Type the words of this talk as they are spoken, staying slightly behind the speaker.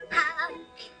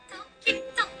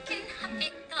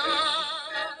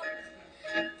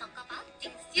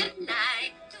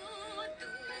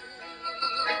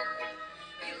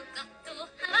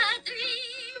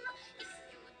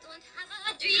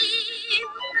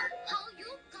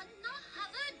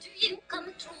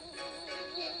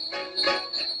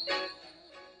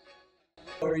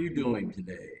are you doing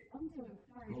today? I'm doing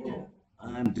fine. Oh,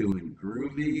 I'm doing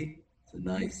groovy. It's a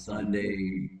nice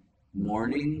Sunday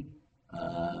morning.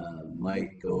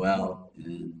 Might go out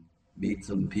and meet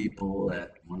some people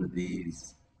at one of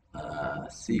these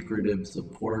secretive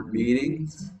support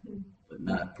meetings, but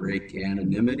not break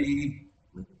anonymity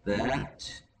with that.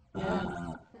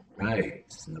 Yes. Right.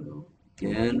 So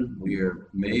again, we are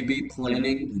maybe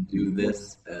planning to do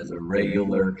this as a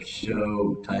regular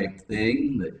show type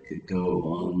thing that could go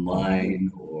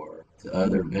online or to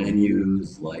other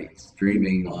venues like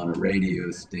streaming on a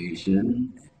radio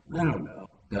station. I don't know.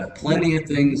 Got plenty of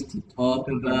things to talk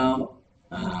about.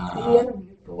 The Uh, interview.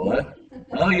 what?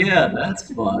 Oh yeah,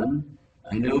 that's fun.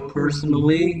 I know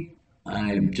personally,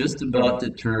 I'm just about to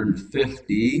turn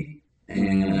 50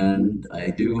 and I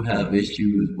do have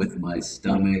issues with my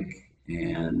stomach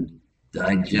and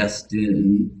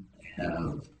digestion. I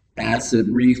have acid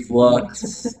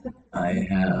reflux. I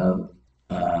have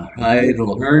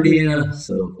hiatal hernia,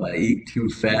 so if I eat too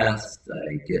fast,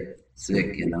 I get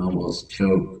sick and almost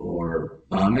choke or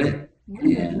vomit.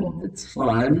 And it's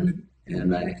fun.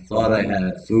 And I thought I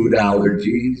had food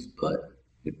allergies, but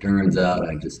it turns out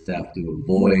I just have to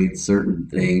avoid certain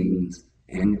things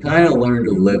and kind of learn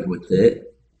to live with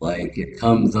it. Like it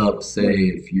comes up, say,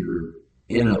 if you're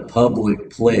in a public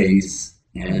place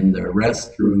and the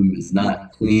restroom is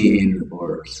not clean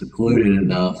or secluded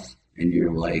enough, and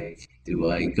you're like, do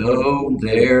I go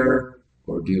there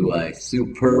or do I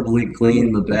superbly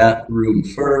clean the bathroom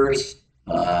first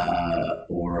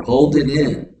or hold it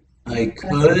in? I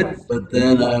could, but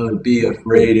then I would be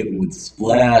afraid it would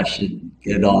splash and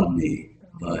get on me.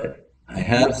 But I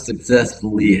have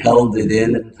successfully held it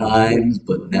in at times,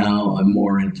 but now I'm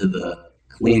more into the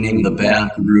cleaning the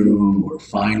bathroom or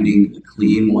finding a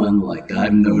clean one. Like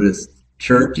I've noticed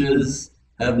churches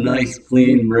have nice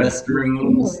clean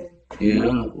restrooms,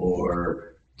 yeah,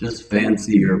 or just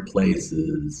fancier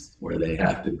places where they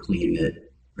have to clean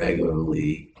it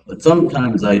regularly. But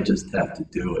sometimes I just have to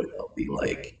do it. I'll be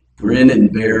like, grin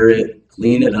and bear it,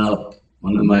 clean it up.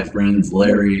 One of my friends,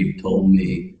 Larry, told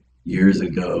me years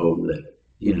ago that,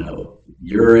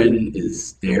 urine is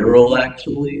sterile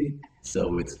actually.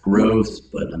 So it's gross,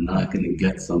 but I'm not going to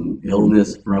get some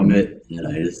illness from it. And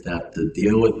I just have to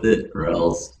deal with it, or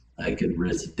else I could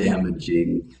risk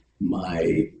damaging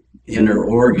my inner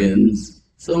organs.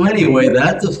 So anyway,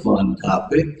 that's a fun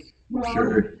topic. Well,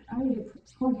 Sure. I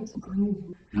told you to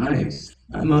bring Nice.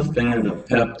 I'm a fan of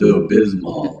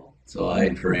Pepto-Bismol. So I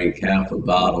drank half a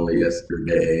bottle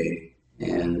yesterday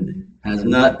and has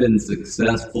not been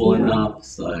successful enough.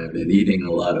 So I've been eating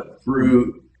a lot of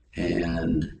fruit,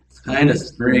 and it's kind of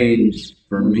strange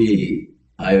for me.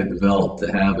 I've developed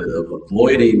a habit of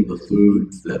avoiding the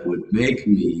foods that would make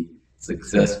me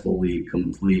successfully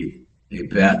complete a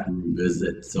bathroom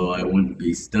visit so I wouldn't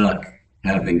be stuck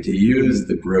having to use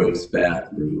the gross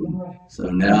bathroom. So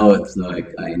now it's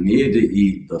like I need to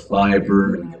eat the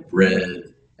fiber and the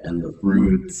bread and the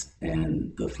fruits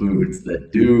and the foods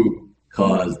that do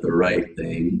cause the right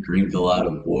thing. Drink a lot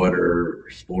of water or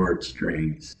sports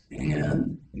drinks.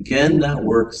 And again, that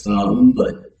works some,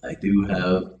 but I do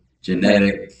have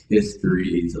genetic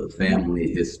histories of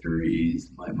family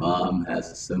histories. My mom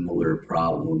has similar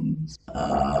problems.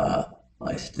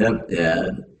 My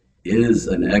stepdad is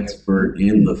an expert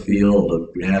in the field of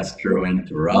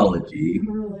gastroenterology,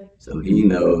 Really? so he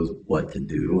knows what to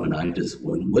do, and I just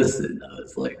wouldn't listen. I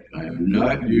was like, I'm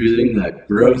not using that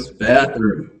gross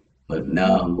bathroom. But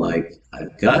now I'm like,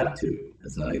 I've got to,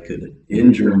 as I could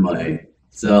injure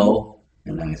myself.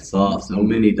 And I saw so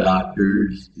many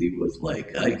doctors. He was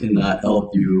like, I cannot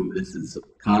help you. This is a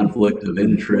conflict of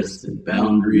interest and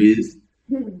boundaries.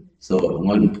 So at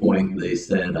one point they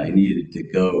said I needed to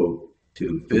go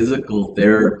to physical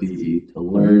therapy to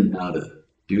learn how to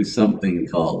do something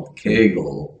called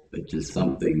Kegel, which is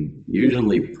something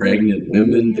usually pregnant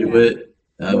women do it.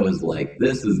 I was like,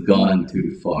 this has gone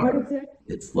too far. What is it?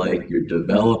 It's like you're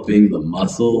developing the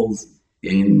muscles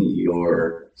in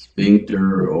your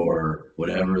sphincter or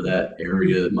whatever that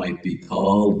area might be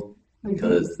called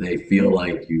because they feel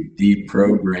like you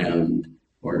deprogrammed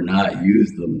or not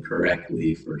used them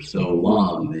correctly for so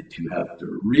long that you have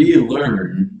to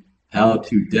relearn how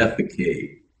to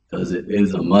defecate because it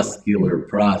is a muscular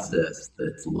process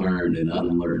that's learned and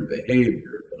unlearned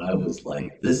behavior. But I was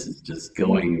like, this is just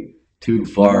going too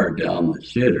far down the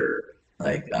shitter.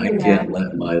 Like, I can't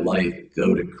let my life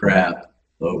go to crap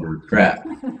over crap.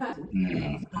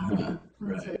 Yeah.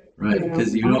 Right.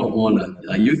 Because you don't want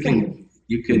to, you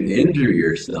can injure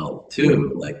yourself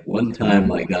too. Like one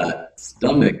time I got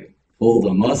pulled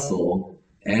a muscle,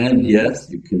 and yes,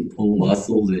 you can pull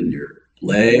muscles in your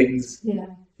legs, Yeah.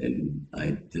 and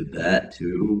I did that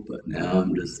too, but now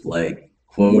I'm just like,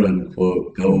 quote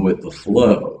unquote, go with the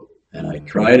flow. And I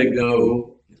try to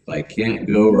go. If I can't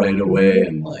go right away,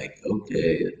 I'm like,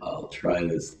 okay, I'll try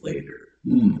this later.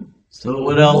 So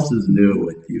what else is new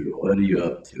with you? What are you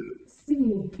up to?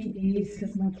 Seeing PDs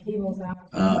because my cable's out.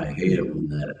 Oh, I hate it when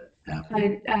that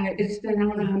happens. It's been, I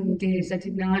don't know how many days, I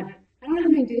don't know how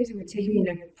many days it would take me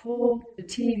to pull the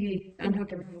TV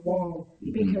unhooked from the wall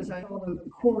because I pulled the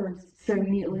cords so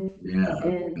neatly Yeah,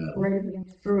 and yeah. right up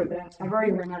against through it. But I've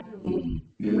already run out of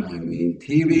Yeah, I mean,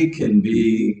 TV can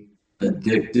be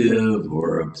addictive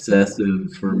or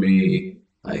obsessive for me.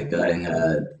 Like I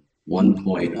had one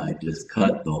point, I just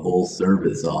cut the whole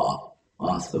service off.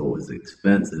 Also, it was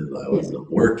expensive. I wasn't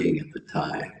working at the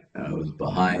time. I was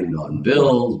behind on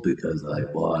bills because I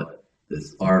bought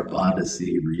this Art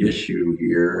Odyssey reissue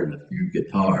here and a few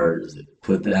guitars.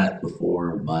 Put that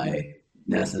before my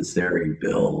necessary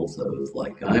bills. I was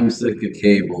like, I'm sick of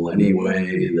cable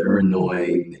anyway. They're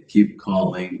annoying. They keep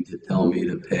calling to tell me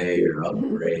to pay or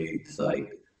upgrade. So I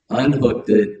unhooked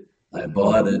it. I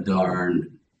bought a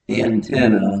darn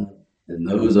antenna, and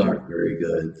those aren't very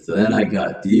good. So then I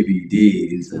got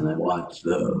DVDs and I watched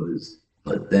those.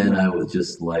 But then I was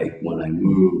just like, when I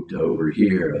moved over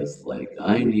here, I was like,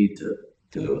 I need to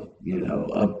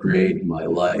upgrade my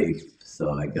life.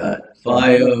 So I got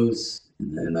FiOS,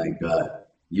 and then I got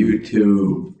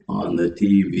YouTube on the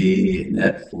TV,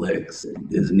 Netflix, and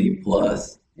Disney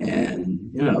Plus.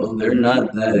 And, they're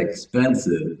not that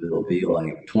expensive. It'll be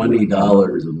like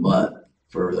 $20 a month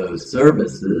for those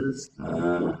services.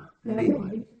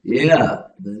 Anyway, yeah,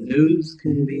 the news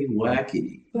can be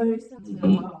wacky.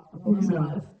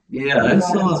 Yeah, I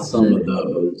saw some of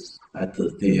those at the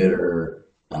theater,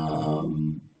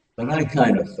 but I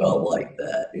kind of felt like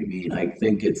that. I mean, I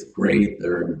think it's great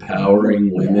they're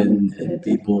empowering women and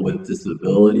people with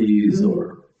disabilities,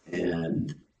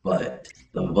 but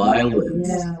the violence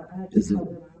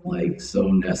isn't like so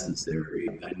necessary.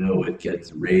 I know it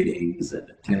gets ratings and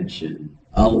attention.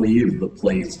 I'll leave the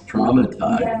place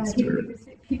traumatized or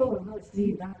people are really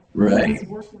see that. right. It's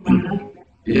worse than my nightmare.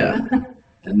 Yeah.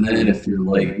 And then if you're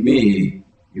like me,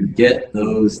 you get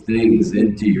those things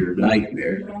into your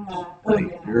nightmare.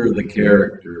 Like you're the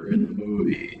character in the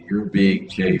movie. You're being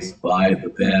chased by the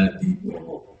bad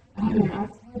people.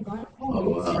 Oh,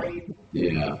 wow.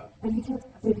 Yeah.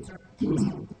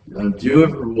 Now, do you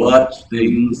ever watch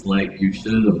things like you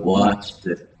should have watched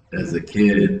it as a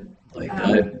kid? Like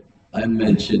I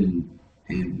mentioned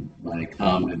in my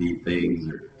comedy things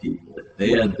or people,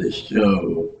 they had this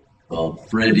show called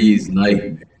Freddy's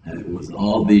Nightmare. And it was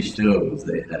all these shows.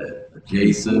 They had a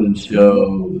Jason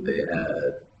show, they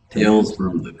had Tales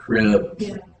from the Crypt,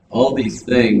 all these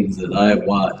things that I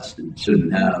watched and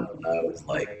shouldn't have when I was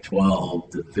like 12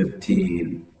 to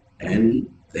 15. And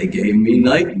they gave me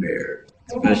nightmares,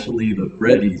 especially the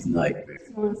Freddy's Nightmare.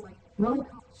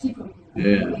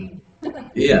 Yeah.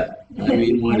 Yeah. I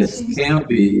mean, when it's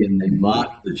campy and they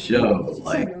mock the show,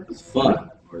 like it's fun.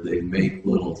 Or they make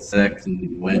little sex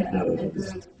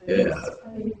innuendos. Yeah.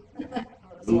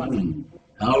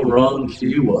 How wrong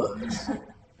she was.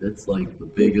 It's like the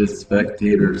biggest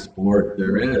spectator sport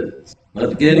there is.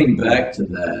 But getting back to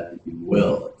that, if you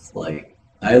will, it's like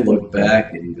I look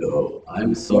back and go,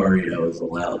 I'm sorry I was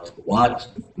allowed to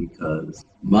watch this because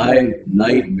my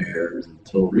nightmares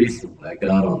until recently, I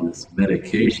got on this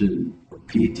medication for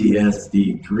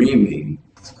PTSD dreaming.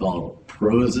 It's called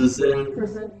Prozazin.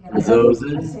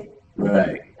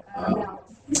 Right.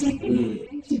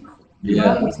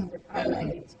 Yeah.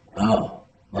 Oh,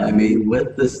 I mean,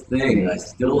 with this thing, I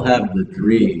still have the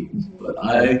dreams, but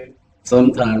I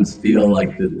sometimes feel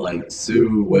like I'd like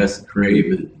sue Wes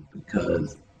Craven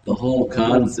because the whole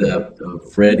concept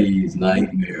of Freddy's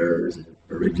Nightmares,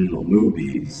 original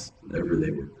movies, whatever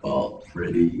they were called,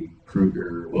 Freddy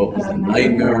Krueger, what was it,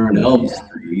 Nightmare on Elm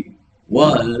Street,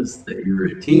 was that you're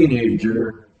a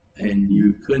teenager and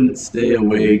you couldn't stay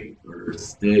awake or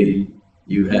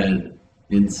you had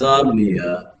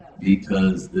insomnia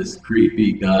because this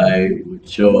creepy guy would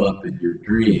show up in your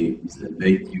dreams and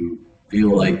make you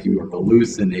feel like you were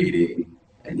hallucinating,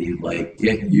 and he'd like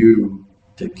get you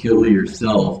to kill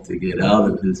yourself to get out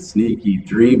of his sneaky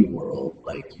dream world,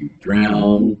 like you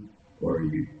drown or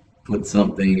you put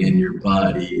something in your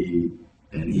body,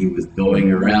 and he was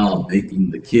going around making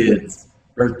the kids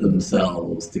hurt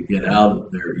themselves to get out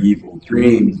of their evil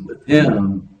dreams with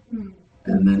him.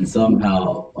 And then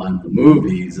somehow on the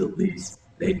movies, at least,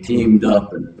 they teamed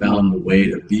up and found a way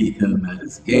to beat him at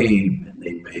his game, and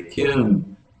they make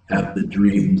him have the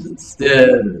dreams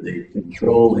instead, or they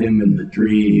control him in the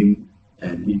dream,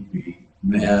 and he'd be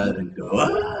mad and go,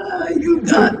 you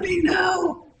got me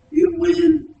now.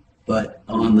 win. But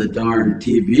on the darn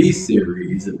TV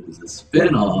series, it was a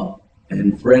spin-off,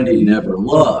 and Freddy never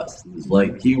lost. It was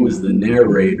like he was the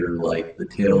narrator, like the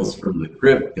Tales from the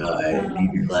Crypt guy, and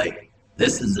he'd be like,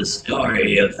 "This is a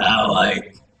story of how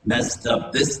I messed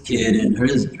up this kid in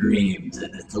his dreams,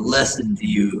 and it's a lesson to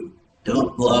you.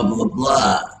 Don't blah blah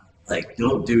blah. Like,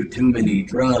 don't do too many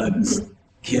drugs,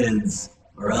 kids,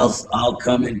 or else I'll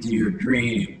come into your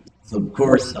dream." So of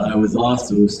course I was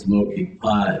also smoking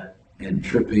pot and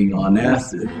tripping on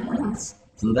acid once.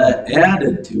 So that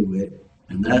added to it,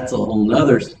 and that's a whole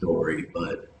nother story,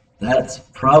 but that's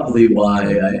probably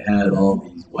why I had all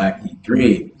these wacky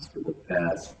dreams for the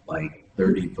past like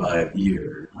 35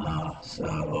 years. Ah,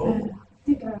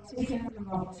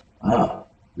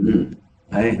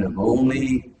 I have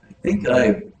only, I think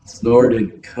I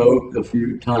snorted coke a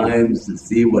few times to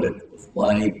see what it was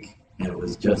like. And it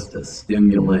was just a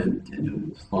stimulant, and it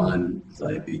was fun because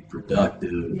I'd be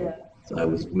productive. Yeah. So I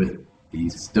was with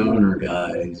these stoner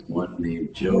guys, one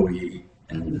named Joey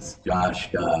and this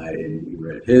Josh guy, and we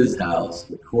were at his house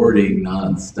recording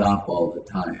nonstop all the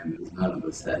time because none of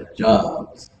us had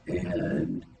jobs,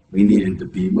 and we needed to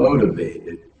be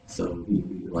motivated. So we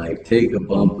like take a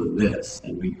bump of this,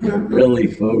 and we got really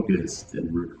focused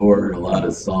and recorded a lot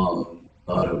of songs.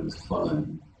 Thought it was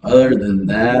fun. Other than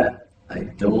that, I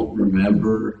don't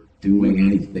remember doing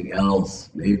anything else.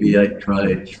 Maybe I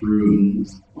tried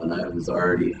shrooms when I was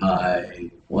already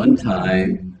high. One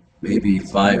time, maybe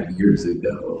 5 years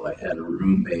ago, I had a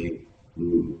roommate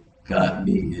who got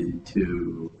me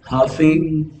into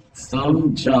huffing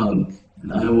some junk,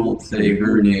 and I won't say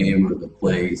her name or the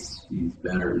place. She's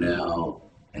better now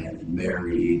and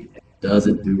married.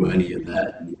 Doesn't do any of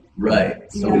that.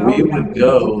 Right. So we would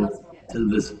go to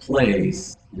this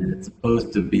place, and it's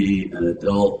supposed to be an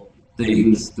adult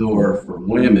themed store for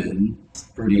women. It's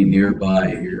pretty nearby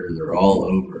here. They're all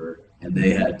over. And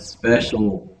they had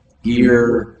special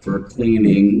gear for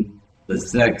cleaning the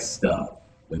sex stuff,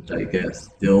 which I guess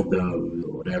dildos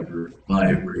or whatever,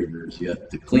 vibrators. You have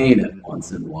to clean it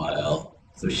once in a while.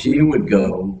 So she would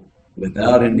go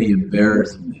without any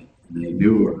embarrassment. And they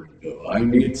knew her. Go, "I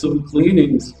need some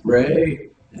cleaning spray."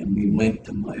 And we went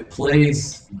to my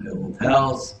place, my old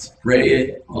house, spray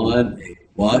it on a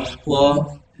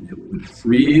washcloth, and it would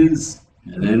freeze,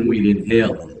 and then we'd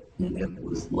inhale it, and it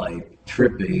was like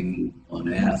tripping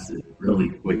on acid really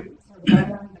quick.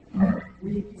 Yeah.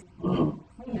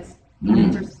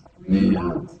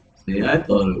 See, I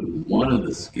thought it was one of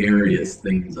the scariest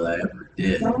things I ever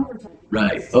did.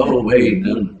 Right. Oh, wait,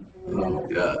 no. Oh,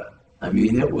 God. I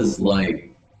mean, it was like,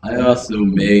 I also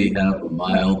may have a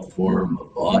mild form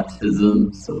of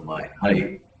autism, so my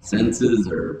height senses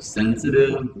are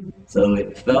sensitive. So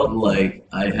it felt like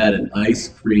I had an ice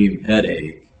cream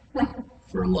headache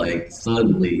for like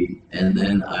suddenly, and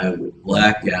then I would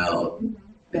black out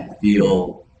and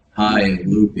feel high and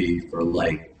loopy for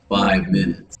like 5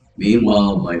 minutes.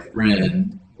 Meanwhile, my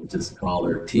friend, we'll just call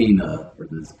her Tina for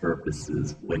this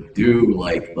purposes, would do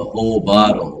like the whole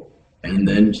bottle. And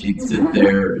then she'd sit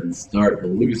there and start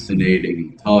hallucinating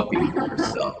and talking to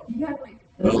herself.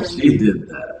 Well, she did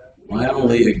that. My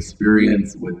only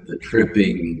experience with the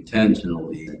tripping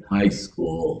intentionally in high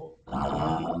school,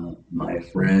 my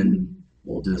friend,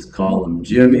 we'll just call him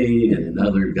Jimmy, and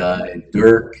another guy,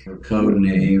 Dirk, her code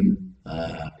name.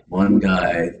 One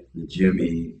guy,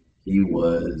 Jimmy, he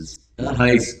was a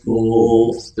high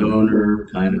school stoner,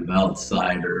 kind of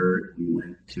outsider. He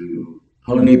went to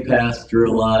Honey Pasture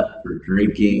a lot for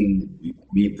drinking. We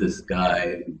meet this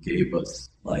guy who gave us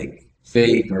like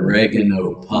fake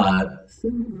oregano pot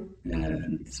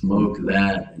and smoke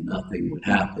that, and nothing would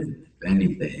happen, if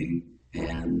anything.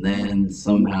 And then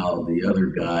somehow the other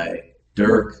guy,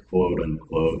 Dirk, quote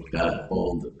unquote, got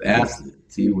hold of acid.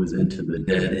 He was into the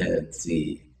deadhead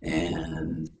scene,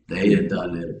 and they had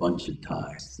done it a bunch of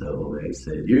times. So they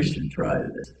said, "You should try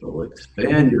this. It'll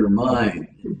expand your mind."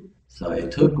 So I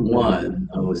took one.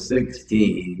 I was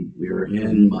 16. We were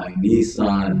in my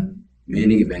Nissan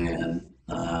minivan,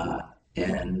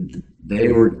 and they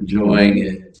were enjoying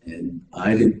it, and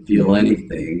I didn't feel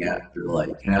anything after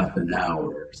like half an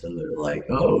hour. So they're like,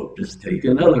 "Oh, just take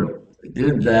another one." I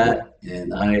did that,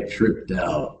 and I tripped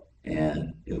out,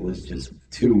 and it was just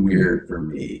too weird for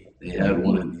me. They had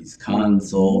one of these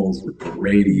consoles with the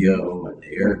radio, and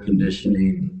the air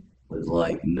conditioning was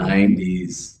like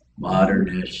 90s.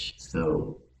 Modernish,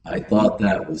 so I thought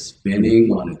that was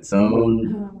spinning on its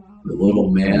own. The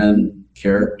little man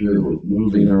character was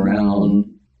moving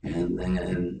around, and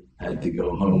then I had to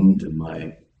go home to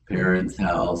my parents'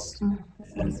 house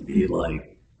and be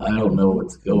like, "I don't know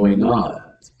what's going on.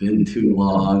 It's been too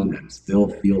long. I'm still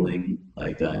feeling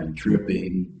like I'm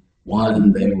tripping."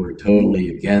 one, they were totally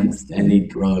against any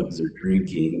drugs or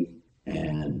drinking,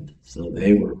 and so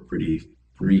they were pretty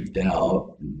freaked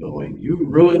out and going, "You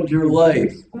ruined your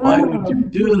life. Why would you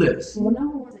do this?"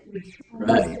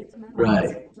 Right,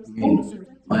 right. I mean,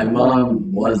 my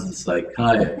mom was a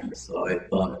psychiatrist, so I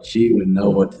thought she would know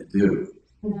what to do,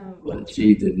 but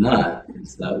she did not,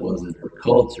 because that wasn't her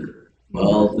culture.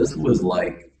 Well, this was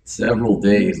like several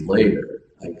days later.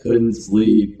 I couldn't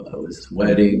sleep, I was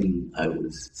sweating, I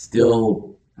was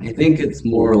still, I think it's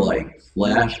more like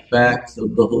flashbacks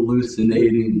of the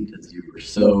hallucinating, because you were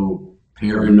so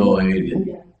paranoid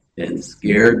and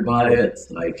scared by it,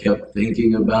 so I kept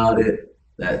thinking about it,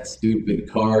 that stupid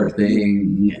car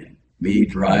thing, and me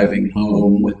driving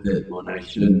home with it when I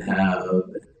shouldn't have.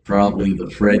 Probably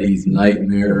the Freddy's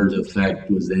Nightmares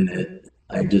effect was in it.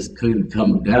 I just couldn't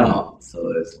come down,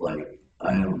 so it's like,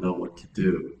 I don't know what to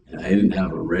do. And I didn't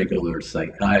have a regular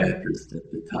psychiatrist at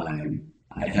the time.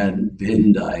 I hadn't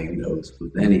been diagnosed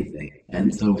with anything.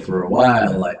 And so for a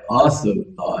while, I also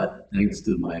thought, thanks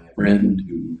to my friend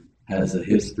who has a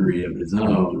history of his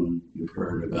own, you've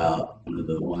heard about one of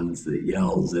the ones that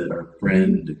yells at our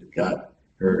friend who got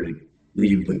her to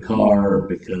leave the car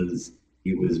because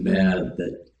he was mad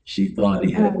that she thought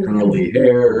he had curly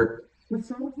hair.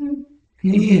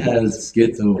 He has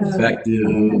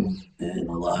schizoaffective and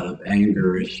a lot of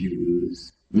anger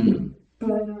issues. But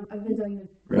I've been doing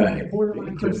Right.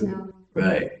 borderline personality.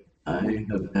 Right. I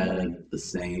have had the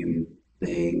same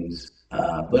things.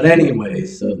 But anyway,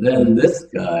 so then this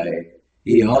guy,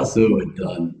 he also had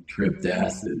done tripped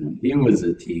acid when he was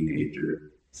a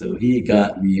teenager. So he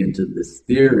got me into this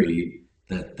theory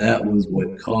that that was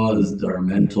what caused our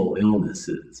mental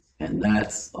illnesses. And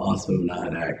that's also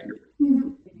not accurate.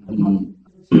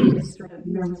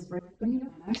 Nervous breakdown.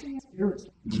 Actually, it's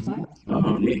spiritual.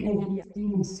 Oh, neat. And yes,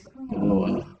 demons. Oh,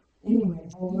 wow.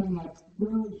 Anyways, I'm like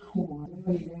really cool.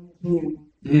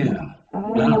 Yeah.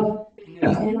 Wow.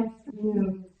 Yeah. And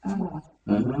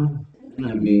I,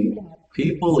 And I mean,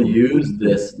 people use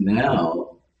this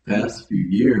now, past few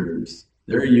years.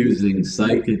 They're using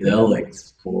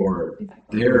psychedelics for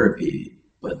therapy,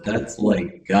 but that's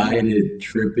like guided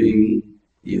tripping,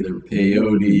 either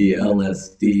peyote,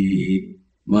 LSD,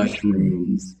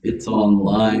 mushrooms. It's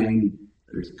online.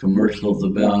 There's commercials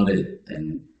about it,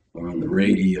 and or on the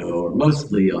radio, or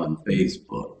mostly on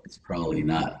Facebook. It's probably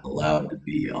not allowed to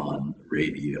be on the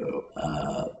radio,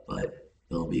 but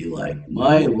they'll be like,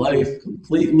 "My life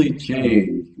completely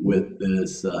changed with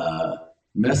this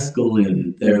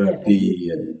mescaline therapy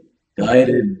and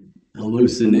guided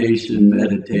hallucination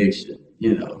meditation."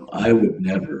 You know, I would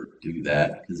never do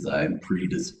that because I'm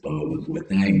predisposed with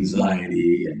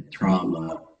anxiety and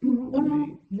trauma.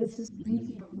 This is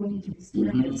easy when you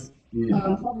experience.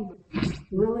 Yeah.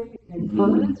 Really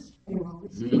encouraged and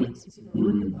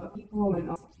read about people and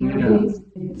opportunities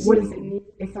and what does it mean?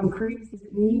 If I'm crazy, does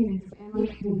it mean? And family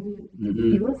can be.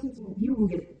 You listen to it, you will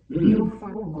get it. You'll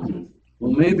find out.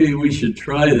 Well, maybe we should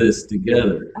try this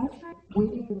together. I tried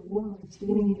waiting for the world,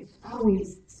 getting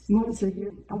always months a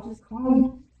year. I'll just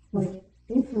call like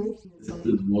information. This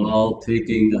is while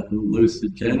taking a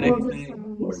hallucinogenic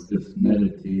thing or just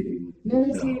meditating.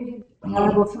 Meditating. I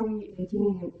will tell you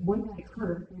again when that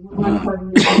occurred, what my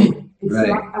partner did. Right.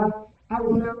 So I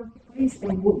will know the place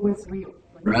and what was real.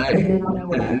 Right. And then I'll know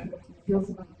what it feels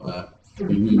like.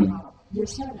 Your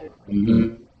shadow.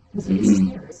 Because it's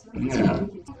scary.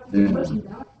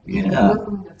 Yeah.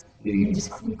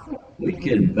 We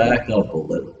can back up a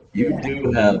little. You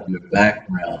do have your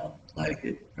background. Like,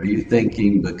 are you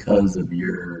thinking because of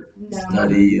your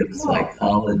study of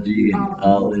psychology in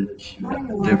college, you have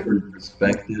a different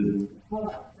perspective?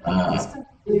 Right.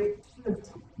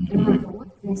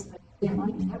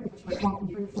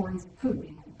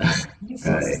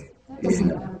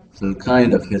 Yeah. So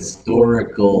kind of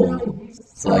historical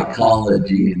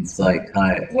psychology and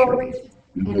psychiatry.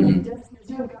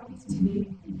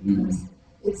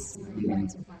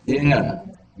 Yeah.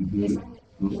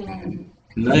 Okay.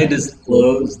 Can I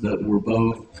disclose that we're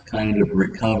both kind of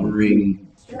recovering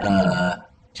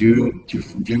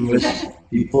Jewish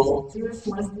people?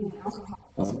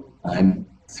 I'm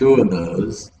two of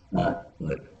those, but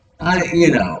I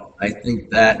think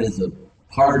that is a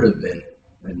part of it.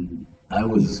 And I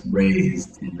was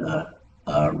raised in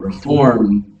a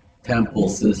reform temple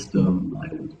system.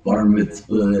 I was bar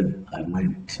mitzvahed. I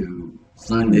went to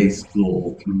Sunday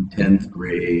school through 10th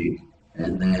grade.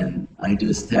 And then I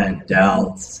just had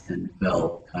doubts and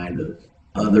felt kind of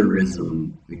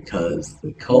otherism because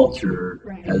the culture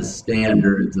has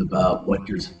standards about what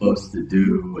you're supposed to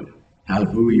do and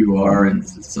who you are in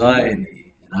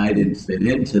society. And I didn't fit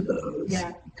into those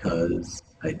because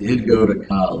I did go to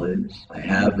college. I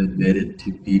have admitted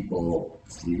to people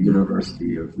to the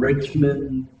University of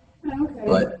Richmond, Okay.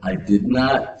 but I did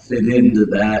not fit into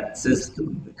that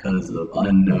system because of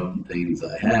unknown things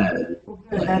I had. Well,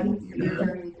 good. Like, That means you you're know,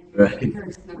 very, right,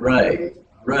 very smart. right,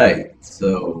 right.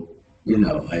 So,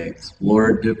 I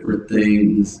explored different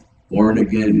things, born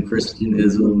again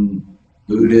Christianism,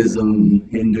 Buddhism,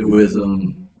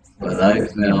 Hinduism, but I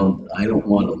found I don't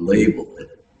want to label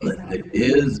it. But it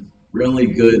is really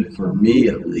good for me,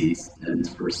 at least, and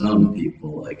for some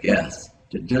people, I guess,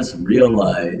 to just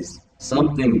realize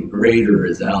something greater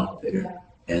is out there.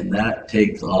 And that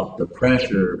takes off the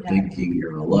pressure of thinking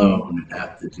you're alone and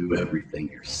have to do everything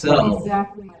yourself.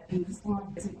 Exactly. And this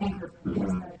one is an anchor for me.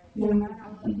 It's like, no matter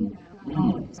how you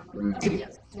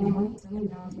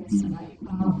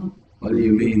What do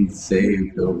you mean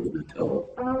saved over the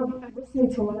telephone? I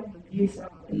listened to one abuse of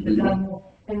the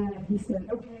devil, and he said,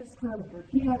 okay, this kind of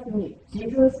repeat after me.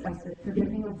 Jesus, I said, forgive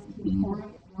me when I'm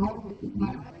pouring wrong with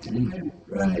my life.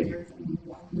 Right.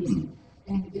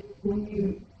 And when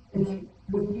you, it's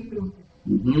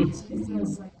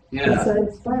like, Yeah. it's so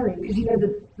inspiring, because you know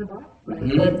the Bible,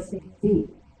 right? The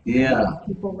 16. Yeah.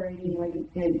 People writing like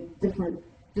in different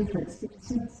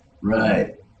situations.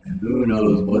 Right. And who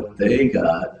knows what they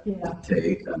got to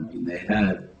take. I mean, they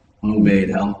had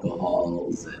homemade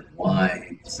alcohols and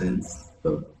wine since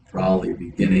the probably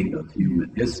beginning of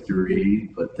human history,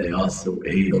 but they also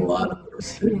ate a lot of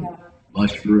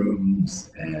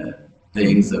mushrooms and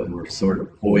things that were sort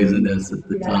of poisonous at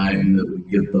the time that would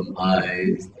give them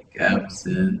highs, like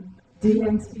absinthe.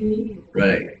 DMT.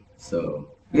 Right. So,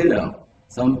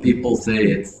 some people say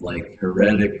it's like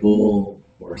heretical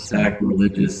or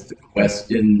sacrilegious to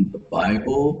question the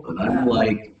Bible, but I'm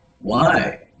like,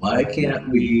 why? Why can't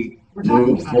we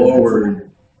move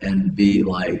forward and be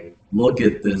like, look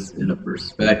at this in a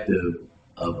perspective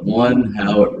of one,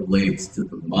 how it relates to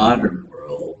the modern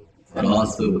world, but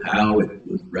also how it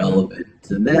was relevant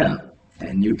to them.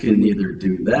 And you can either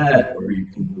do that or you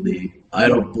can believe, I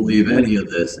don't believe any of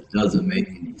this, it doesn't make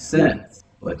any sense.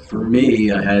 But for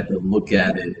me, I had to look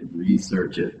at it and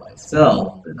research it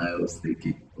myself, and I was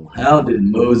thinking, well, how did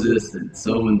Moses and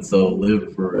so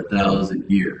live for 1,000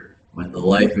 years when the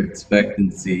life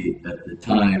expectancy at the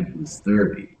time was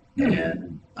 30?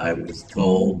 And I was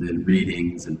told in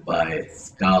readings and by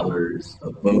scholars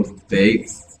of both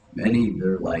faiths, many,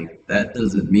 they're like, that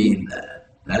doesn't mean that.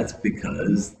 That's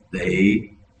because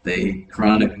they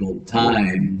chronicled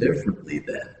time differently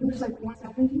then. It was like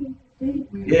 170.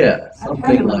 Yeah,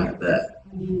 something like that.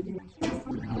 And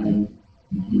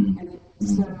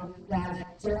so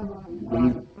that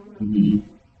ceremony,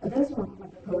 that's what the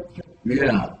poetry.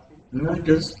 Yeah, and I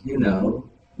just,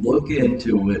 look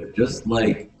into it just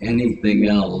like anything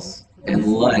else in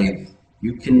life.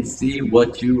 You can see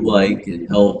what you like and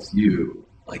helps you.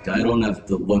 Like, I don't have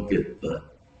to look at the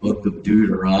book of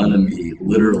Deuteronomy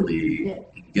literally and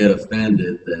get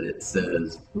offended that it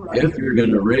says, if you're going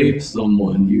to rape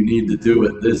someone, you need to do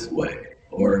it this way.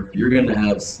 Or if you're going to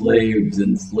have slaves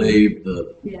enslave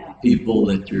the people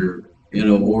that you're in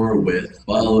a war with,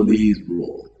 follow these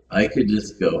rules. I could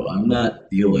just go, I'm not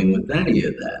dealing with any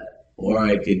of that. Or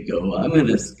I could go, I'm going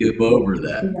to skip over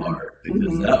that part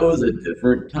because that was a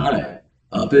different time.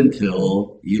 Up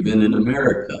until even in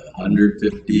America, 100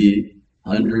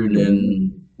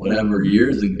 and whatever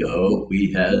years ago,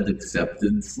 we had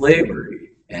accepted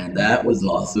slavery. And that was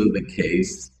also the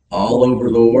case all over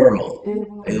the world.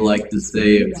 They like to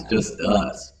say it's just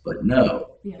us, but no.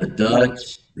 The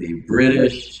Dutch, the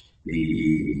British,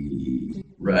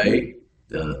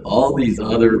 all these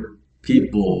other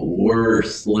people were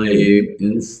enslaved,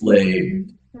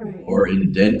 or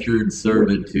indentured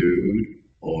servitude,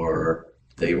 or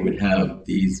they would have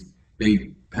these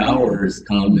big powers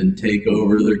come and take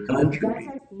over their country.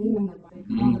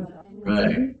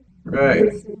 Right.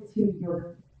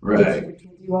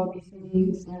 Do all these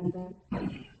things, and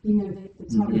then they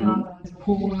talk about the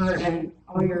poor and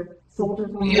all your soldiers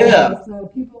on the wall. So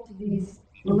people to these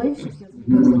relationships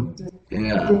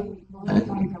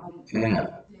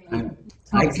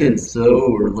I can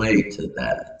so relate to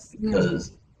that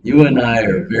because you and I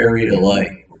are very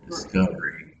alike for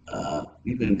Discovery.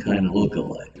 We even kind of look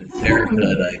alike. This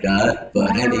haircut I got,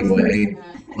 but anyway,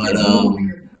 but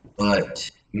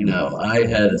I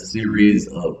had a series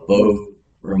of both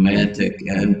romantic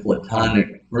and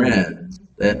platonic friends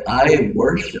that I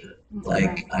worship.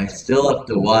 Like, I still have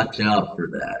to watch out for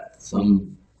that.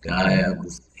 Some guy,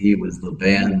 he was the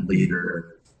band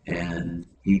leader, and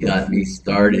he got me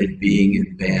started being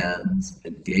in bands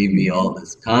and gave me all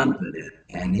this confidence.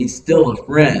 And he's still a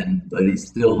friend, but he's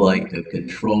still like a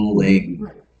controlling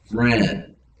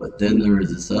friend. But then there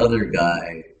was this other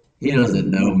guy. He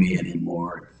doesn't know me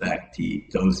anymore. In fact, he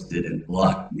ghosted and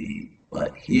blocked me.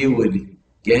 But he would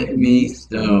get me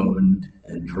stoned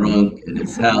and drunk at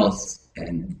his house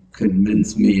and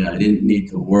convince me I didn't need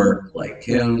to work like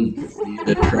him to see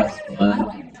the trust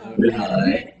fund. So did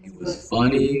I. He was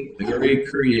funny, very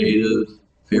creative,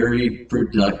 very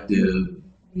productive.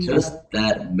 Just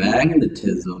that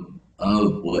magnetism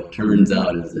of what turns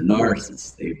out as a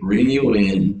narcissist. They bring you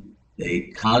in,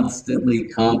 they constantly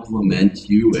compliment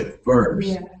you at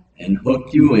first and hook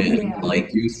you in,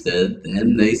 like you said.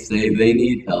 Then they say they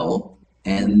need help.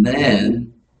 And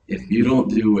then, if you don't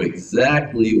do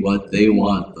exactly what they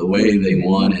want, the way they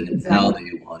want it, and how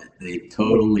they want it, they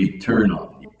totally turn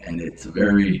on you. And it's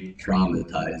very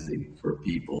traumatizing for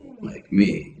people like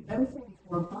me. Everything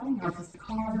for buying narcissist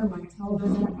car, my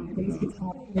television, my basic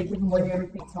home, they give away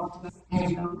everything, talk to us,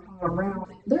 and come around.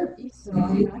 They're so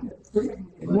I mean, I get three of them,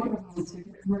 one of them to get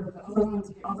rid of the other one,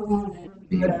 to the other one,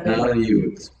 and how do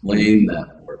you explain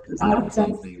that more? Because that's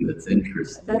something that's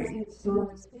interesting. That's interesting.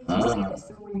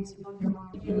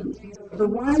 The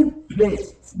one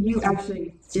that you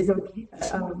actually is okay,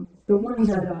 the one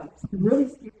that really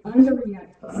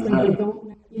underreacts, so they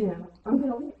don't, I'm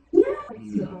gonna,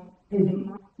 and then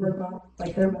my robot,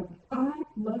 like they're like, I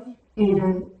love you,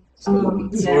 and so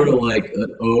it's sort of like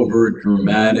an over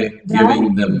dramatic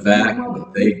giving them back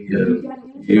what they give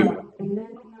you. And then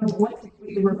I don't know what to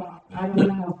do the robot. I don't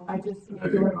know. I just feel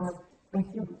I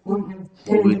feel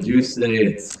would you say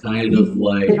it's kind of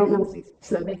like, they don't know,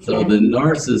 so the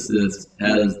narcissist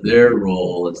has their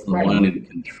role as the one in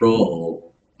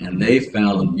control, and they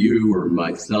found you or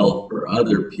myself or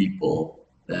other people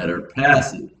that are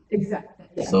passive. Exactly.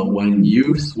 Yeah. So when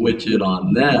you switch it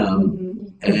on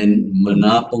them and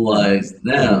monopolize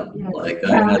them, like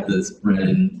I had this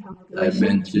friend I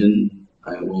mentioned,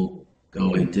 I will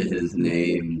go into his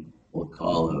name, we'll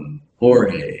call him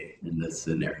Jorge in this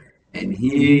scenario. And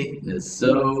he is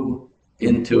so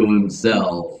into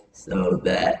himself so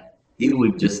that he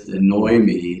would just annoy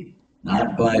me,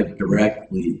 not by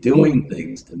directly doing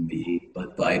things to me,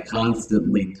 but by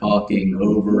constantly talking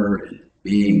over and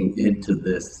being into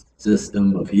this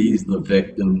system of he's the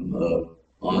victim of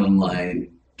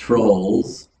online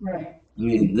trolls. Right. I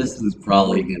mean, this is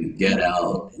probably going to get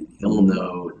out, and he'll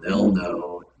know, they'll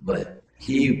know, but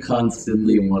he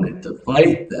constantly wanted to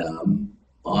fight them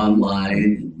online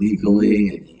and legally,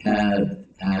 and he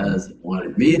has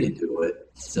wanted me to do it.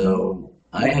 So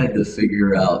I had to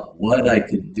figure out what I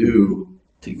could do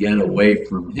to get away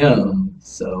from him.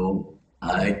 So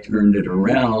I turned it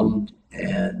around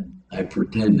and I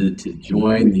pretended to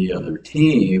join the other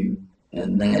team,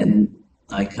 and then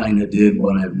I kind of did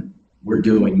what we're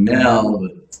doing now,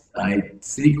 but I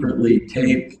secretly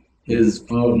taped his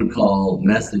phone call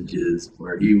messages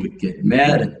where he would get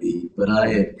mad at me, but I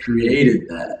had created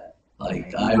that.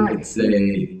 Like I would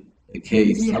say, in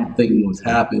case something was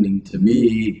happening to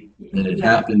me that had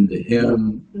happened to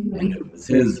him, and it was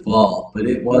his fault, but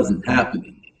it wasn't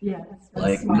happening.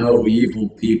 Like no evil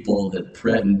people had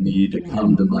threatened me to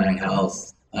come to my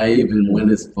house. I even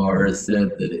went as far as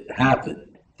said that it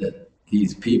happened, that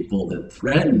these people that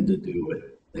threatened to do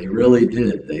it, they really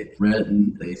did. They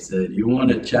threatened, they said, you want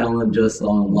to challenge us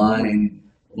online,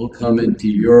 we'll come into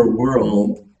your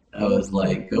world. I was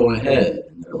like, go ahead.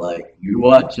 And they're like, you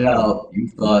watch out, you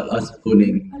thought us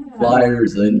putting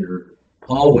flyers in your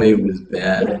hallway was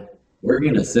bad. We're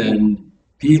going to send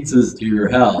pizzas to your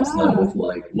house. I was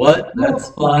like, what? That's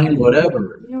fine,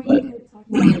 whatever. But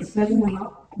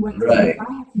right,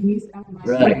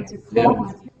 right, yeah,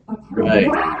 right.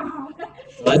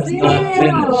 Let's not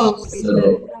finish.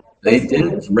 So they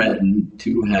did threaten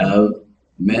to have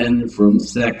men from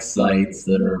sex sites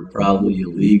that are probably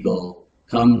illegal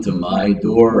come to my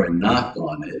door and knock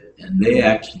on it, and they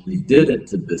actually did it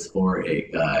to this Jorge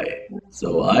guy.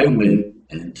 So I went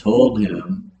and told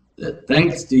him that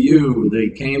thanks to you, they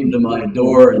came to my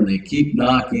door and they keep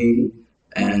knocking,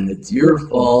 and it's your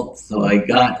fault. So I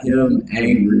got him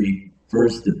angry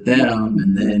first at them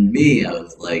and then me. I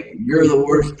was like, you're the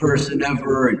worst person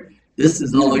ever, and this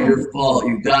is all your fault.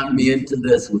 You got me into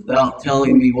this without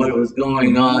telling me what was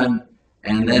going on.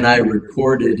 And then I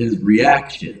recorded his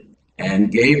reaction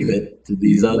and gave it to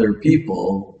these other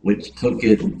people, which took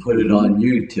it and put it on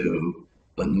YouTube.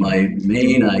 But my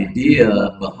main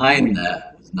idea behind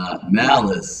that was not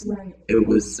malice. It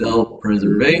was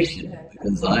self-preservation,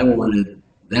 because I wanted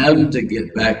them to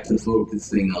get back to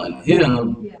focusing on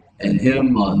him and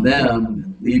him on them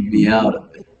and leave me out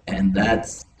of it. And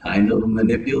that's kind of a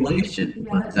manipulation,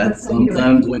 but that's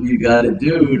sometimes what you got to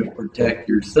do to protect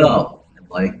yourself.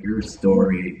 Like your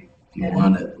story, If you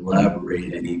want to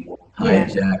elaborate anymore, Yeah.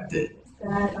 hijacked it.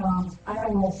 That I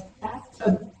will ask,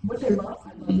 which I love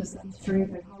this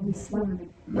strength. I call me Slenderman.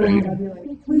 Right. And I'd be like,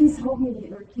 hey, please help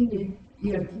me, or can you,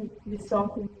 can you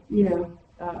stop me,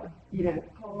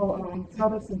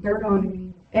 tell us some dirt on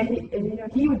me. And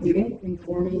he would do anything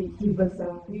for me. He was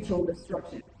mutual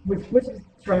destruction, which is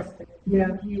trusting.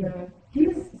 He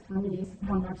was, for me,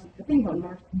 how much, the thing about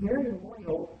Mark, very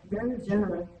loyal, very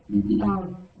generous.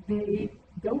 Mm-hmm. They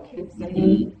don't kiss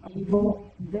any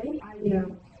evil.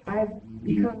 I've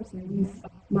become these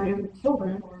my own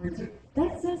children, or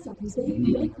that says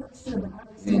something. They question the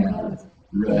house.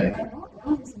 Right.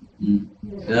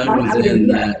 Yeah. I was in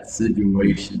that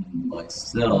situation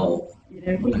myself.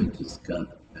 But I just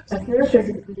got a therapist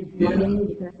is pretty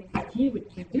money. I think that he would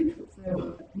do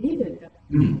so. He did.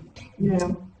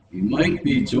 We might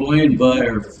be joined by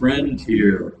our friend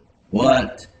here,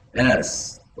 Watt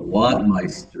S. The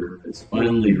Wattmeister has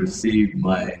finally received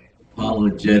my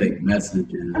apologetic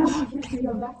messages. Oh,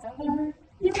 that's other.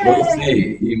 We'll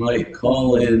see. He might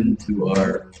call in to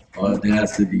our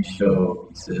Audacity show.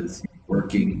 He says he's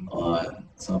working on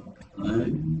something.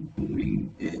 I'm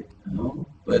doing it now.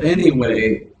 But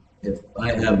anyway, if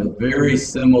I have a very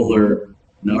similar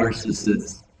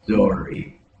narcissist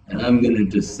story, and I'm going to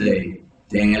just say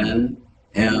Dan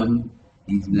M.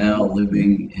 He's now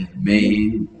living in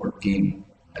Maine, working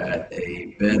at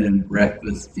a bed and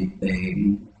breakfast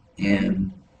thing.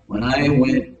 And when I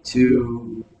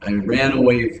ran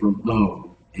away from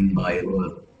home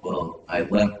I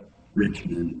left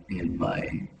Richmond in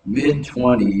my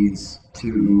mid-20s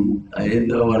I didn't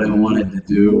know what I wanted to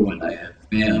do, and I had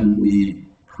family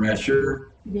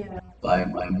pressure by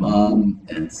my mom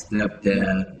and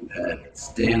stepdad who had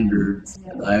standards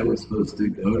that I was supposed to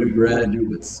go to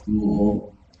graduate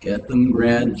school, get them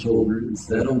grandchildren,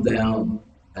 settle down,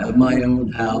 have my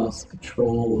own house,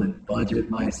 control and budget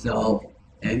myself,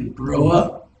 and grow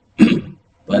up.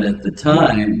 But at the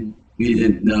time, we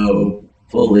didn't know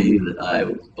fully that I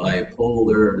was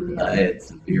bipolar, that I had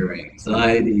severe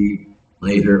anxiety.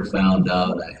 Later found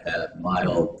out I had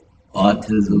mild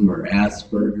autism or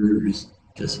Asperger's,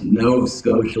 just no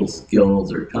social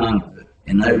skills or confidence.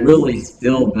 And I really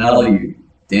still value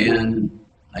Dan.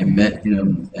 I met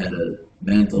him at a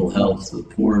mental health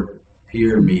support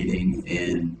peer meeting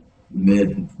in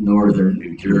mid-northern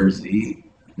New Jersey,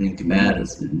 I think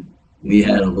Madison. We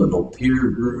had a little peer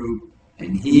group,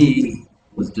 and he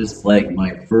was just like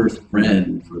my first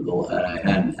friend that I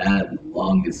hadn't had in the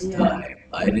longest time.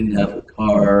 I didn't have a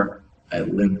car. I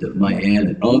lived at my aunt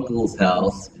and uncle's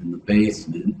house in the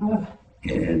basement,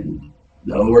 and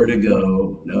nowhere to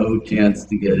go, no chance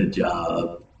to get a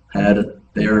job. Had a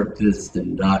therapist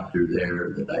and doctor there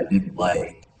that I didn't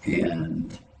like,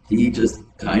 and he just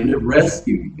kind of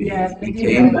rescued me. He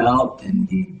came out and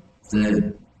he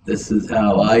said, "This is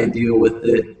how I deal with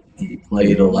it." He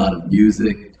played a lot of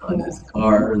music on his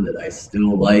car that I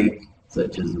still like,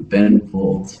 such as Ben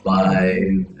Folds 5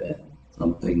 and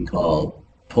something called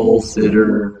Pole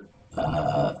Sitter,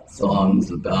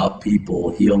 songs about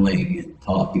people healing and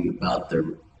talking about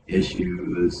their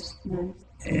issues.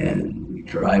 And we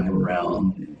drive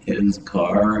around in his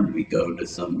car, and we go to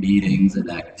some meetings and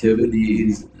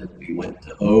activities. And we went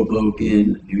to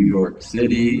Hoboken, New York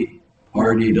City,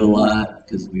 partied a lot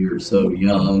because we were so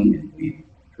young, and we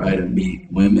try to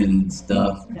meet women and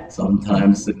stuff,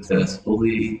 sometimes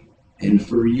successfully. And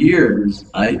for years,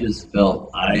 I just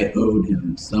felt I owed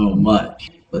him so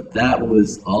much. But that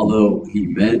was, although he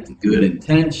meant good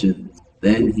intentions,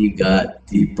 then he got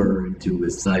deeper into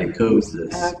his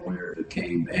psychosis, where he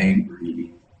became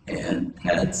angry and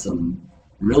had some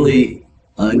really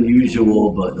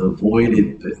unusual but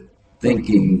avoided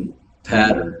thinking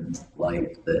patterns,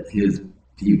 like that he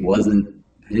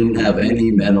didn't have any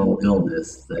mental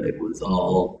illness, that it was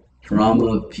all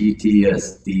trauma,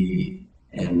 PTSD,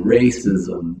 and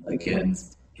racism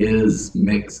against his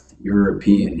mixed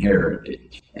European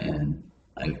heritage. And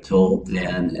I've told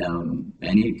Dan M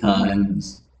many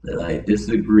times that I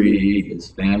disagree. His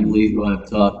family, who I've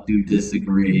talked to,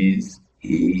 disagrees.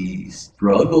 He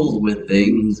struggles with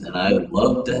things, and I would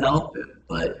love to help him,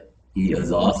 but he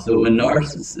is also a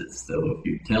narcissist. So if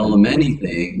you tell him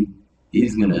anything,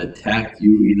 he's going to attack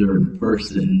you either in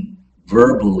person,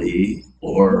 verbally,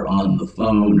 or on the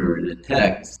phone or in a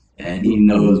text, and he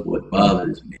knows what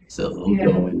bothers me. So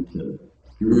he'll go into,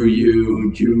 screw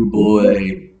you, Jew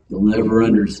boy, you'll never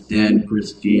understand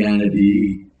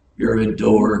Christianity, you're a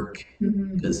dork,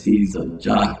 because he's a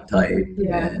jock type,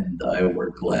 and I wear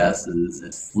glasses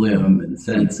and slim and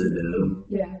sensitive,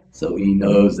 so he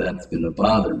knows that's going to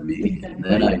bother me, and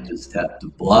then I just have to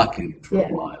block him for a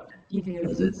while. You do.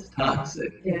 because it's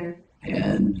toxic. Yeah.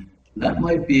 And that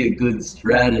might be a good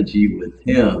strategy with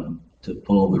him to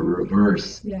pull the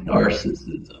reverse Yeah.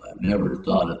 narcissism. I've never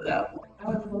thought of that one. I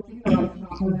was looking at it,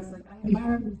 and it's like, I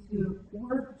admire them to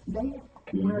work there,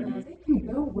 whereas they can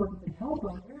go work with help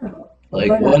on their own. Like,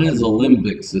 But, what is a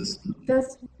limbic system?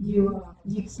 That's, you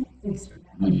can't fix it.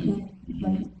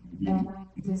 Like, and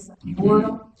I just,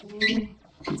 boredom,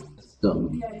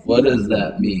 System. What does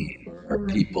that mean for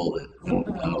people that don't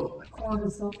know?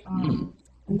 cortisol,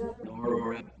 another,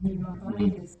 Or-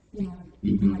 body is,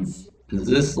 Is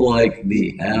this like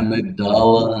the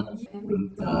amygdala?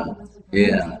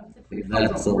 Yeah,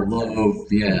 that's a lobe,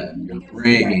 yeah, in your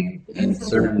brain. And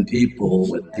certain people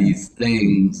with these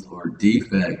things or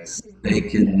defects, they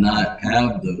cannot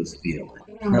have those feelings.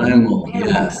 Primal,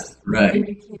 yes,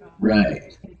 right,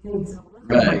 right,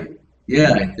 right.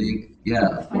 Yeah, I think,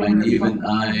 yeah, when even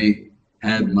I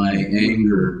had my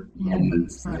anger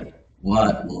moments,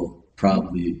 Watt will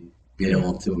probably be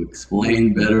able to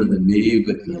explain better than me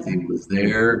because he was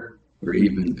there, or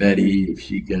even Betty, if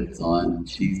she gets on,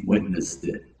 she's witnessed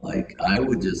it. Like, I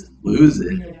would just lose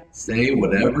it, say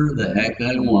whatever the heck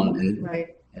I wanted,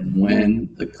 Right. and when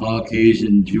the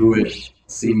Caucasian Jewish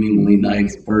seemingly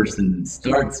nice person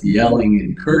starts yelling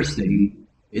and cursing,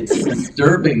 it's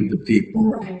disturbing to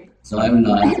people. Right. So I'm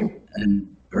not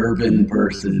an urban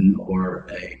person or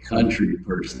a country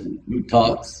person who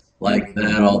talks like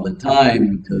that all the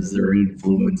time because they're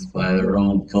influenced by their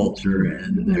own culture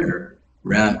and their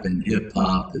rap and hip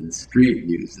hop and street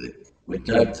music, which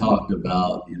I've talked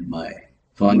about in my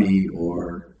funny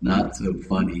or not so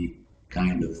funny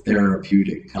kind of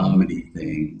therapeutic comedy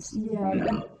things.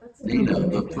 Yeah.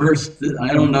 The first,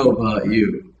 I don't know about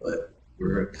you, but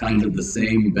we're kind of the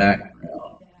same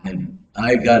background. And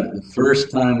I got the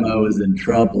first time I was in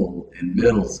trouble in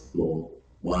middle school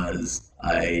was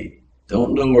I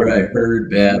don't know where I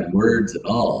heard bad words at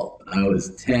all. I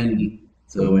was 10,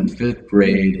 so in 5th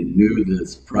grade and knew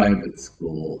this private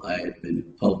school. I had been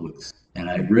in public school. And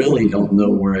I really don't know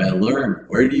where I learned.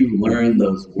 Where do you learn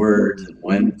those words and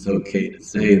when it's okay to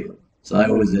say them? So I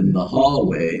was in the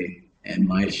hallway and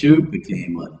my shoe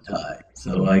became untied.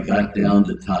 So I got down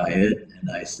to tie it and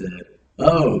I said,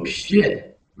 "Oh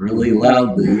shit," really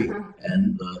loudly.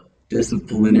 And the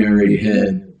disciplinary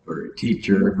head or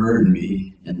teacher heard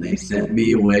me and they sent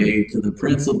me away to the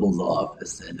principal's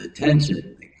office. And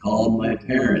attention, they called my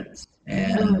parents.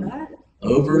 And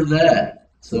over that.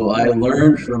 So I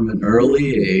learned from an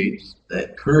early age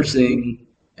that cursing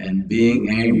and being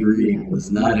angry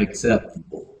was not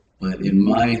acceptable. But in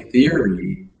my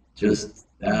theory, just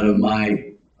out of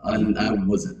I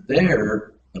wasn't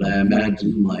there, but I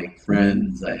imagine like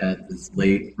friends, I had this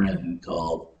late friend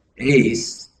called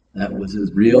Ace, that was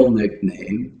his real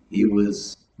nickname. He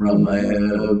was from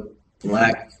a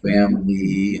black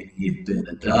family, he'd been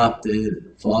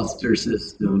adopted, foster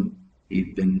system,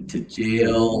 he'd been to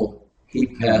jail. He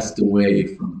passed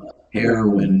away from a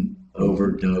heroin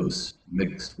overdose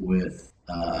mixed with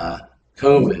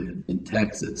COVID in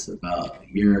Texas about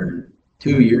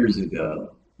 2 years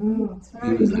ago.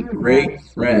 He was a great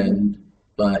friend,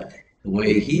 but the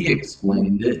way he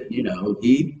explained it,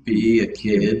 he'd be a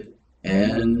kid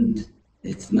and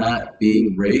it's not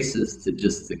being racist to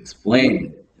just explain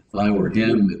it. If I were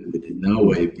him, it would in no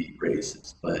way be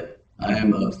racist, but I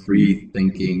am a free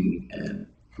thinking and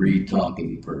free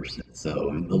talking person. So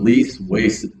in the least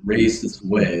racist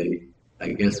way, I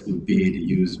guess would be to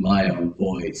use my own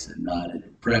voice and not an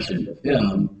impression of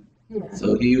him. Yeah.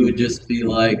 So he would just be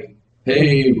like,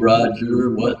 "Hey, Roger,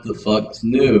 what the fuck's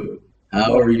new?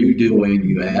 How are you doing,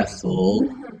 you asshole?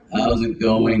 How's it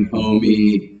going,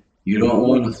 homie? You don't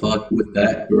want to fuck with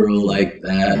that girl like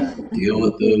that. Deal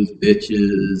with those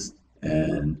bitches."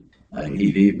 And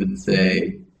he'd even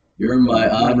say, "You're my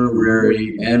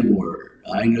honorary N-word.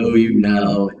 I know you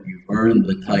now, and you've earned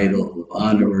the title of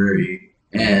honorary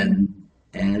N."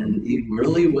 And he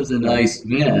really was a nice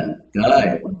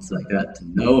guy once I got to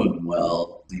know him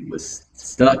well. He was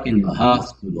stuck in the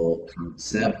hospital from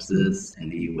sepsis,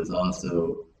 and he was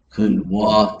also couldn't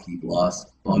walk. He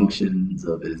lost functions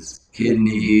of his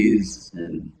kidneys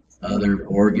and other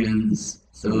organs.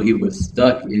 So he was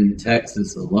stuck in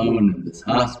Texas alone in this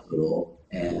hospital,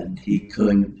 and he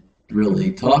couldn't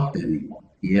really talk to anyone.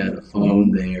 He had a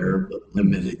phone there, but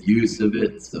limited use of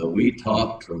it. So we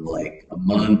talked for like a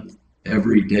month,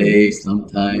 every day,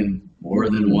 sometimes more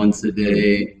than once a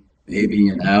day, maybe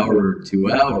an hour or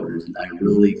 2 hours. And I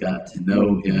really got to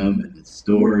know him and his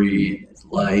story and his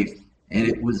life. And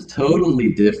it was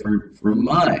totally different from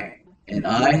mine. And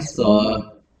I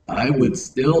would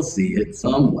still see it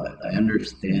somewhat. I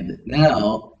understand it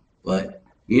now, but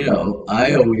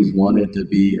I always wanted to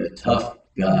be a tough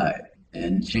guy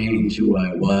and change who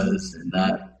I was and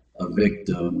not a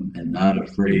victim and not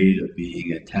afraid of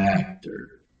being attacked.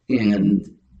 And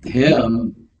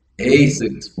him, Ace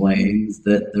explains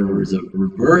that there was a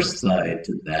reverse side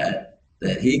to that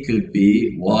he could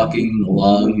be walking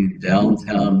along in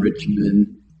downtown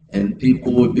Richmond and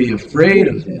people would be afraid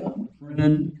of him.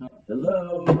 Friend,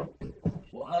 hello.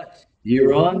 What?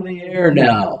 You're on the air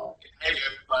now. Hey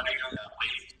everybody,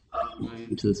 I'm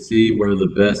going to see where the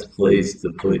best place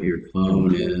to put your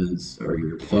phone is or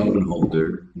your phone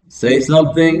holder. Say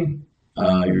something.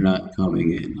 You're not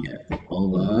coming in yet.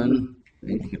 Hold on. I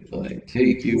think if I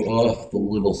take you off the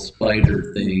little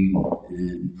spider thing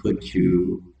and put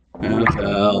you, how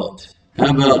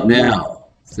about now?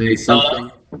 Say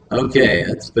something. Okay,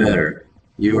 that's better.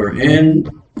 You are in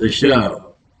the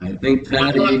show. I think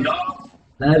Patty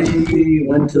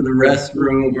went to the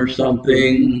restroom or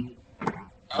something.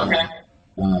 Okay.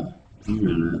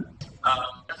 Minute.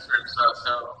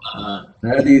 So,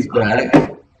 Patty's back.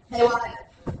 Hey, what?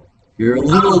 You're a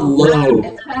little low.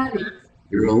 It's Patty.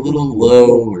 You're a little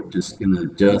low. We're just gonna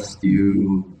adjust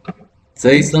you.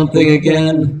 Say something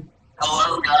again.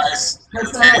 hello guys.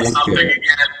 What's Say up? something Okay.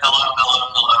 again.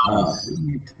 Hello.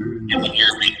 Can you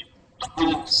hear me?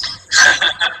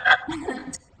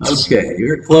 Okay,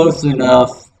 you're close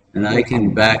enough, and I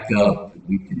can back up.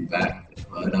 We can back,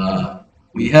 but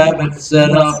we have it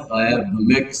set up. I have the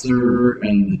mixer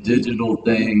and the digital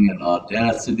thing, and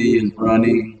Audacity is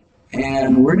running,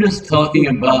 and we're just talking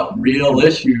about real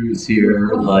issues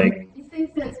here, like. He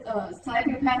thinks that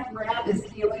psychopath rap is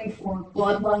healing for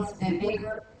bloodlust and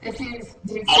anger issues.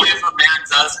 Do you Only if a man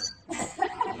does it.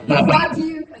 Fuck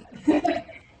you.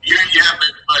 Yeah,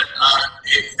 but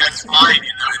that's fine.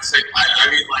 It's I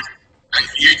mean, like,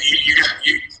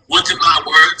 you look at my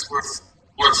words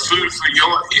were food for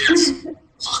your ears,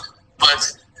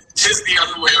 but 'tis the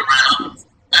other way around.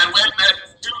 And when men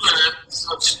do learn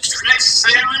such tricks, say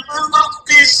we will not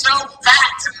be so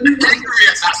fat and angry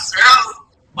as ourselves.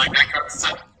 Like that kind of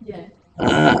stuff. Yeah.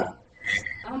 Ah,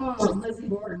 I'm on Lizzie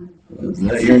Borden. is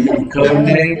that your new code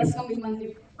name? That's gonna be my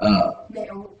new Uh,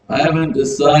 name. I haven't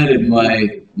decided my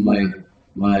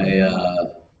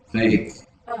fake,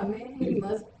 Man, he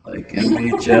must. like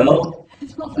MHL.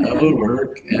 That would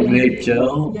work.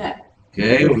 MHL. Yeah.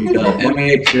 Okay, we got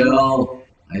MHL.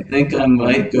 I think I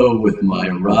might go with my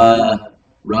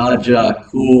Rajah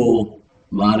Cool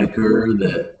moniker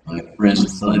that my friend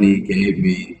Sonny gave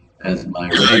me as my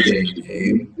reggae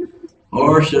name.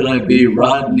 Or should I be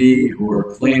Rodney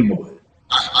or Claymore?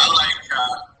 I like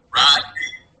Rodney.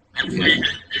 And Yeah. maybe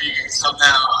you can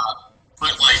somehow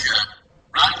put like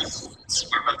Rodney's voice.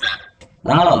 What about that?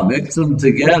 Ah, mix them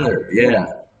together. Yeah.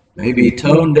 Maybe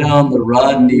tone down the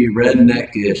Rodney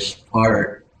redneck-ish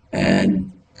part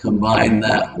and combine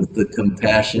that with the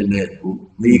compassionate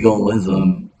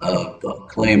legalism of the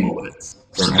Claymowitz,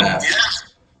 perhaps.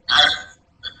 Yeah.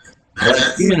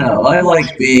 But, I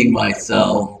like being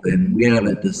myself, and we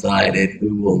haven't decided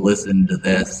who will listen to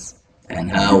this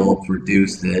and how we'll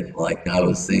produce it. Like I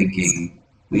was thinking,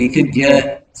 we could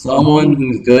get someone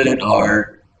who's good at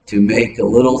art to make a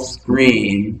little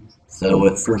screen so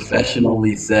it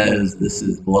professionally says this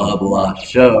is blah blah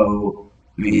show.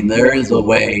 I mean, there is a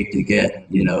way to get,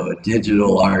 a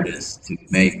digital artist to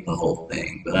make the whole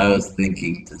thing. But I was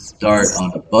thinking to start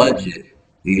on a budget,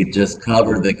 you could just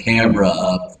cover the camera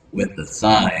up with the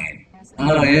sign.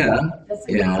 Oh, yeah. That's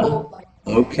a Yeah. cool, like,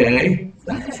 Okay.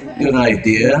 That's a good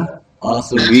idea.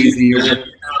 Also easier. And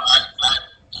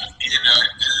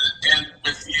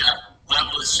with the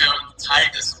level of show and the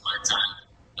tightness of my time,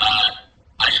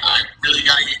 I really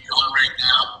got to get going right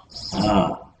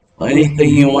now. Anything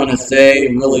you want to say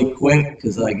really quick?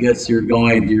 Because I guess you're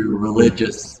going to your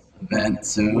religious event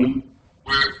soon.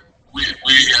 We're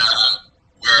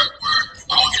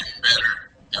all getting better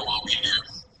at what we do.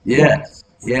 Yes.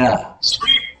 Yeah.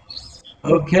 Sweet.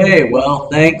 Okay. Well,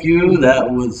 thank you. That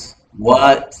was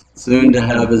Watt, soon to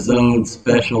have his own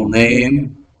special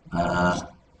name. Hell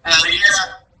yeah.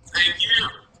 Thank you.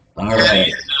 All Patty right.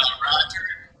 and Roger,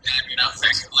 and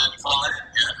thanks for letting me call in.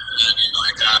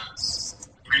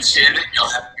 Appreciate it. Y'all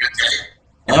have a good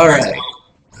day. All right.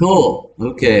 Cool.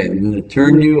 Okay. I'm going to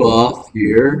turn you off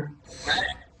here.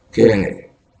 Okay.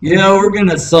 We're going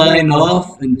to sign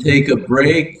off and take a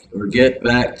break or get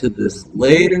back to this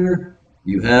later.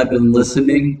 You have been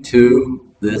listening to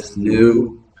this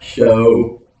new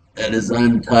show that is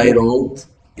untitled,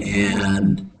 and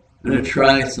I'm going to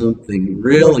try something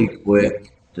really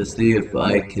quick to see if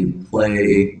I can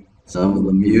play some of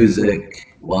the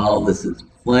music while this is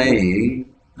playing.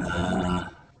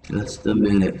 Just a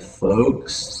minute,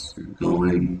 folks. We're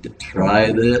going to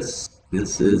try this.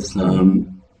 This is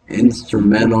some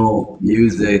instrumental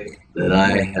music that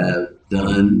I have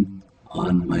done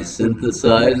on my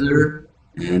synthesizer.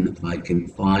 And if I can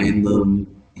find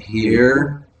them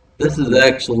here, this is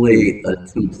actually a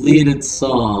completed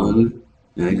song.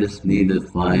 And I just need to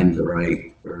find the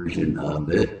right version of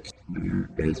it. Where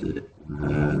is it?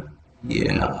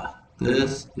 Yeah,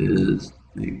 this is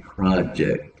the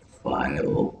project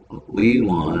file. What we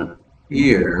want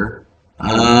here.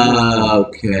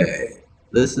 Okay.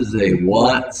 This is a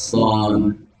Watt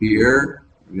song here.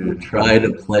 We're going to try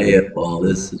to play it while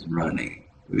this is running.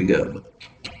 Here we go.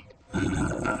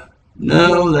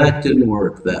 No, that didn't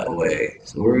work that way.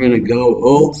 So we're going to go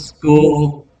old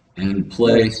school and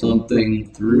play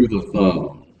something through the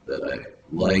phone that I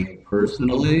like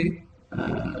personally.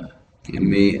 Give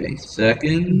me a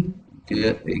second.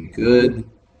 Get a good,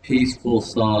 peaceful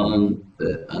song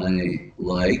that I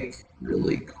like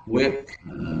really quick.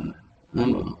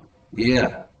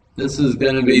 Yeah, this is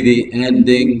going to be the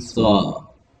ending song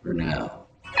for now.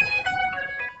 I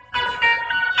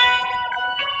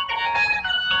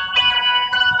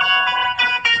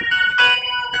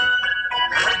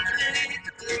played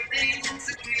the things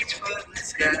that reach for the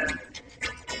sky.